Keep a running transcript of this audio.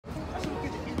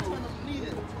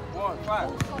on, 5.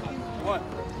 1,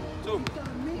 2,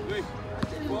 3,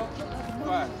 4,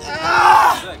 5.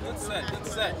 Good set, good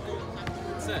set,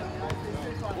 good set.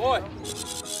 Boy.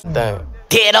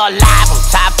 Dead or alive, I'm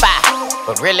top 5.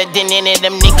 But realer than any of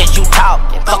them niggas you talk.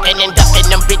 Fucking and ducking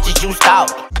them bitches you stalk.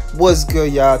 What's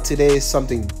good, y'all? Today is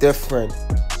something different.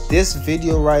 This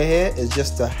video right here is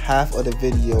just the half of the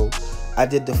video. I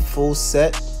did the full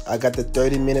set. I got the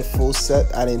 30-minute full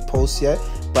set. I didn't post yet,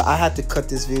 but I had to cut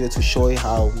this video to show you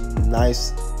how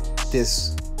nice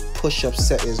this push-up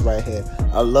set is right here.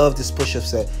 I love this push-up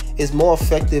set. It's more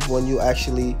effective when you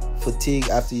actually fatigue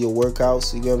after your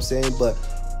workouts, you get what I'm saying? But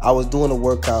I was doing a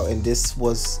workout and this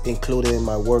was included in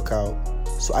my workout,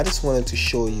 so I just wanted to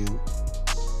show you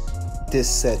this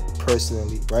set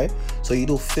personally, right? So you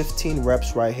do 15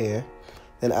 reps right here.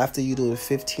 Then after you do the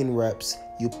 15 reps,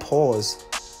 you pause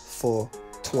for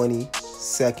 20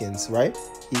 seconds, right?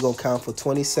 You're gonna count for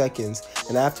 20 seconds,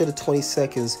 and after the 20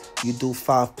 seconds you do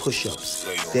 5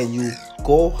 push-ups. Then you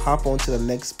go hop onto the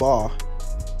next bar,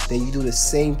 then you do the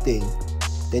same thing.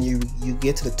 Then you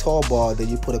get to the tall bar, then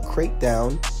you put a crate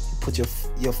down, you put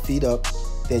your feet up,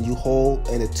 then you hold,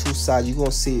 and the 2 sides, you're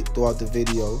gonna see it throughout the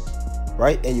video,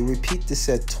 right? And you repeat this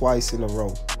set twice in a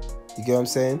row. You get what I'm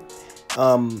saying?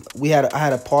 I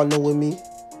had a partner with me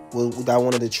that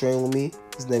wanted to train with me.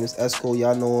 His name is Esco.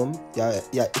 Y'all know him.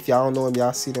 Yeah. If y'all don't know him,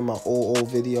 y'all seen him in my old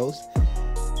videos.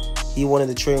 He wanted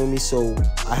to train with me, so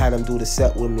I had him do the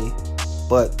set with me.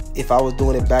 But if I was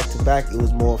doing it back to back, it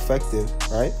was more effective,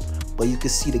 right? But you can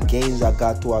see the gains I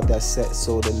got throughout that set.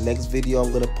 So the next video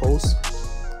I'm gonna post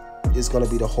is gonna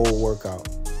be the whole workout.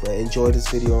 But enjoy this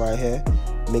video right here.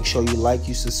 Make sure you like,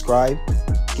 you subscribe,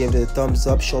 give it a thumbs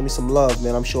up, show me some love,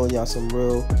 man. I'm showing y'all some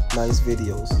real nice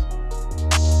videos.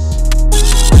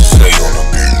 Stay on the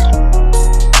beat.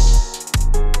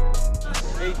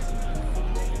 18,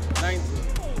 19,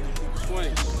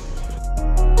 20.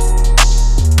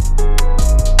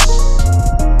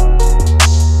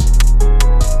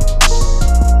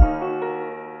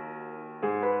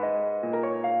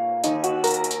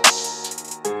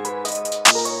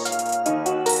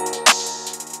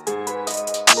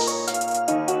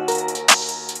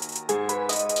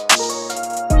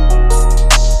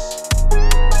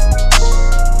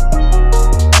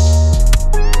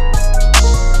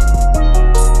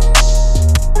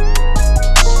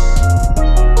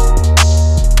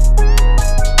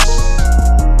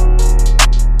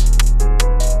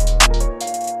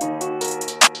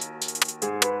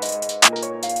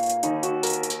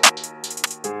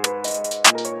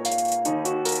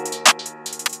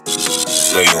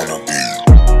 Stay on the beat.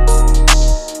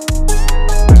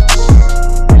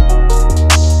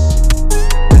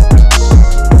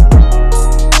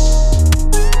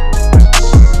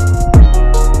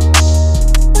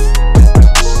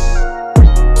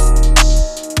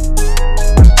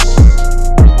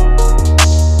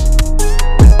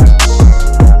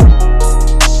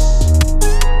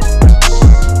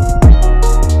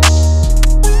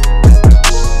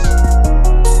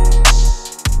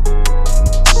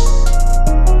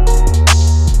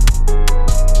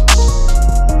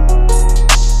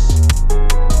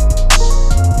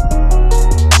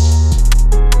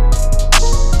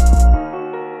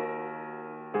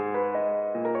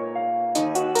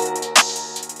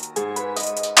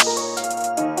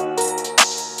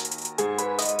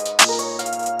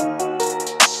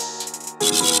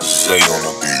 Stay on the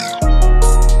beat.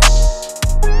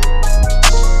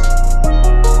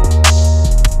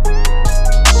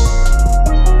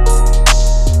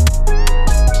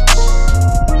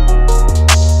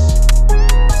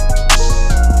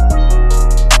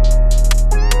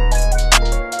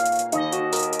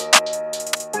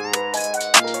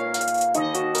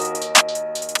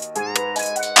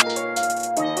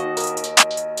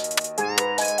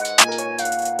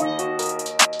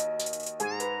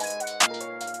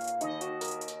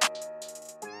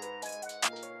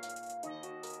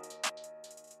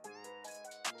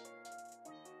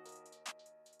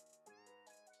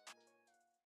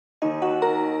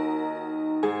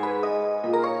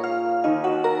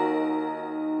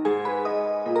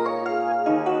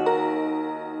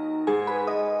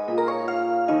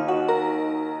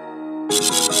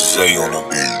 Stay on the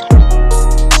beat.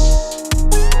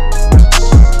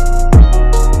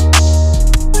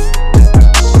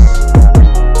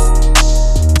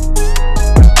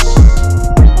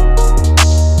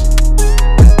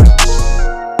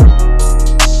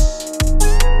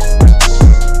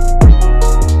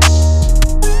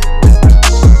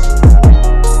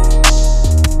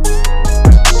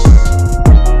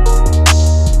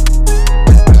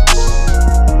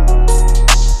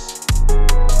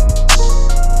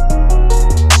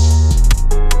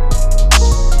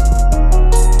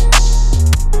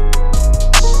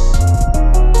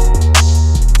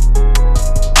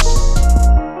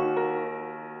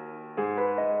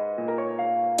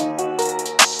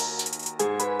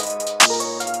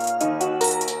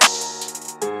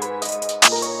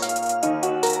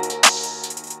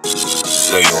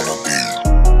 Say on the beat.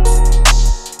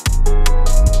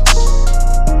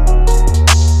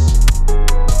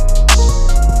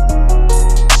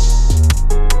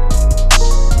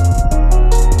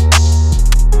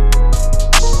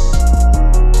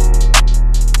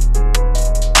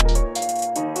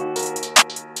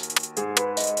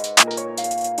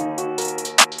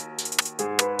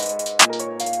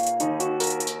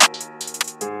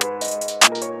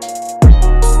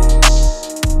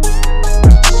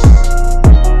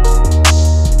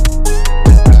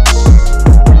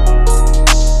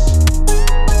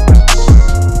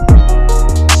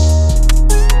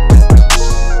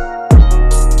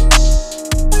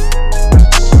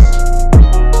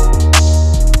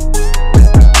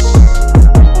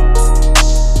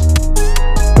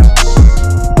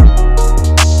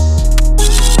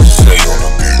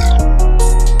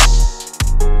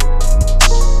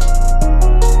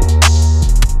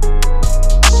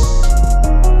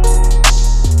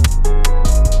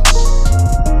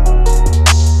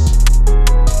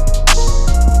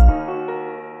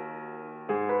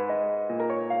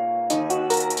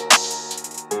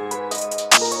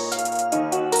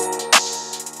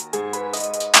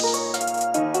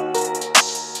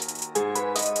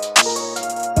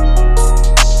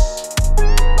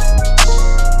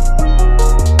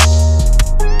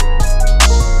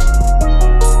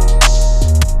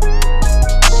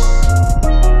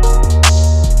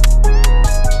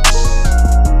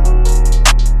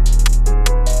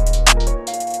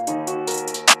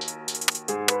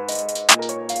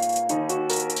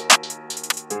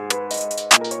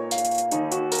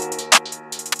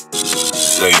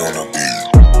 Say on the beat.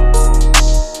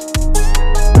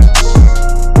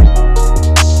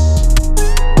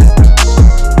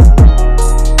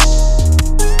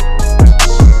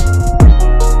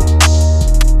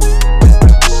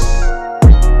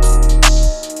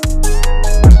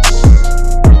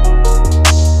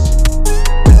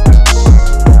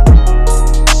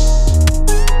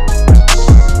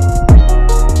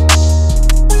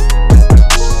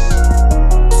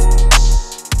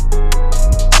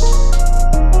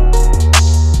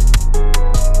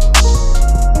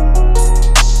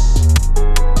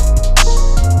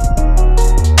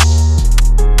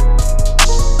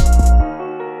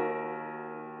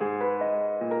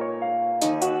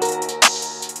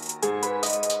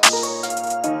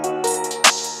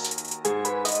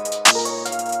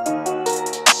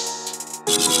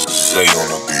 Say on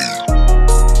the beat.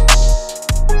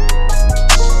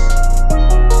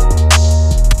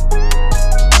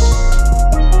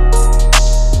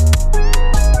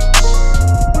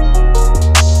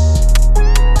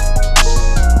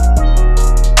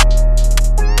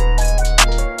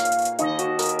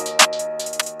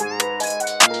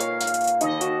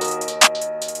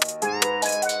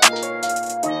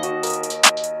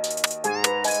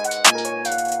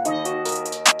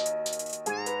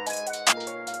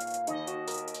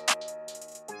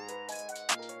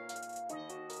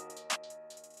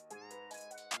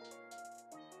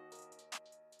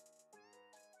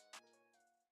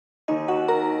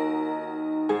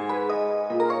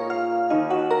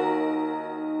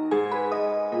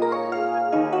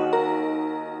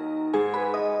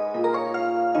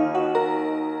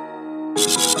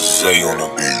 Say on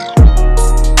the beat.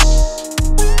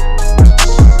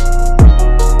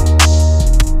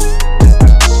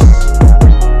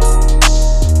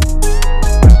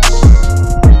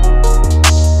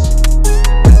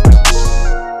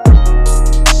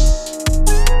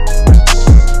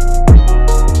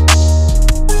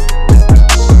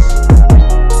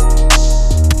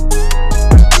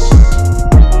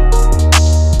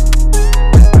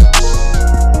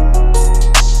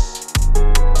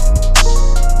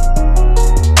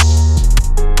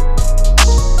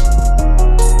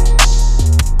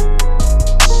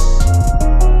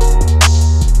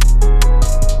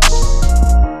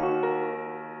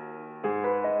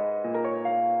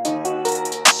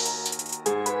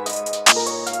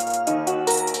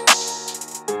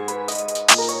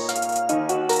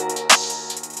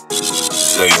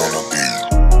 Say on the beat.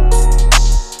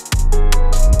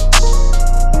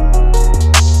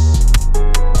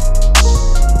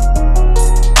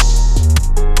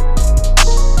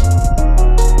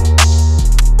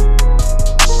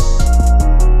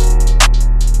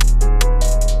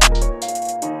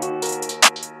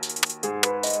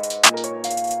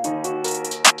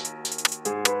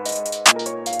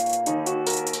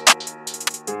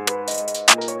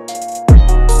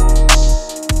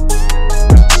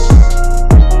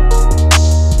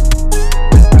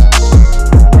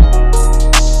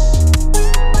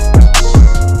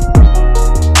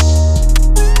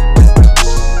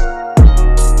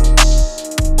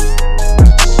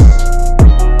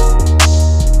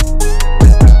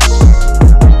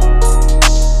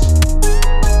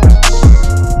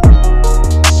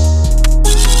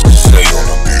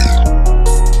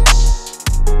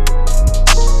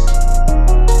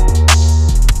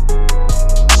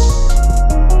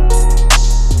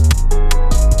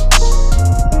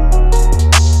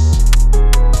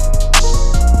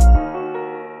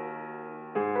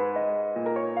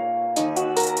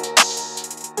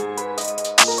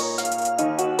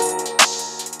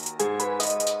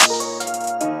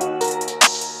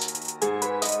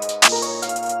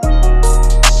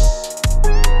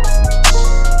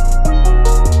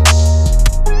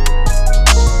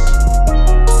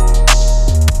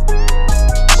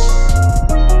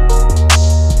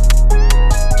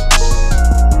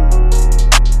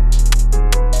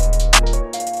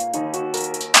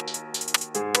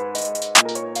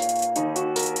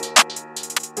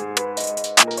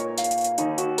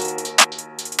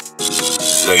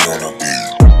 Zay on the beat.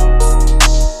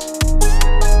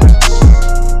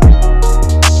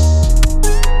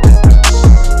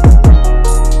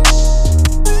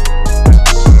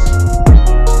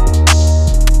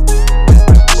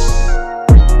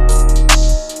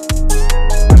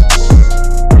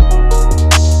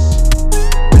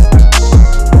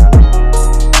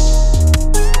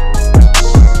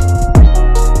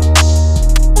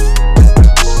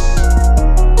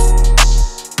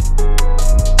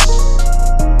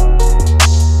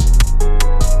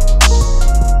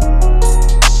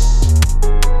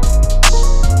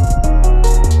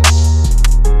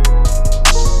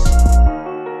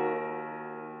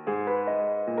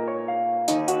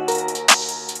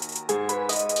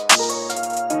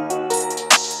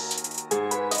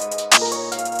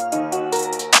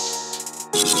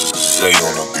 Zay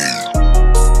on the beat.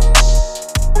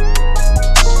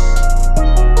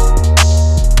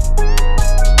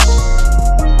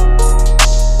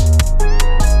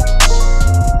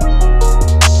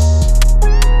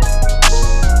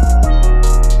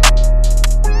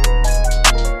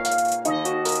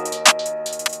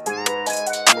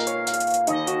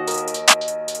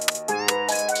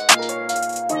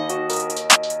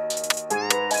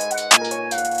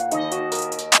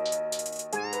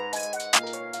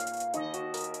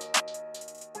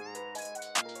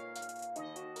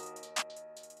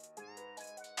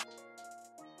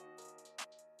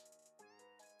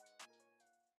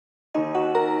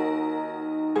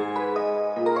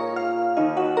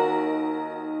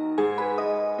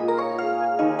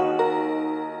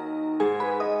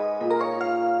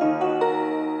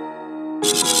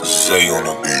 Zay on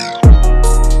the beat.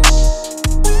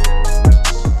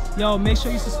 Yo, make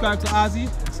sure you subscribe to Ozzy,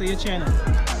 so your channel.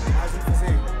 Ozzy for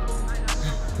Zay.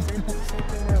 Same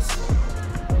thing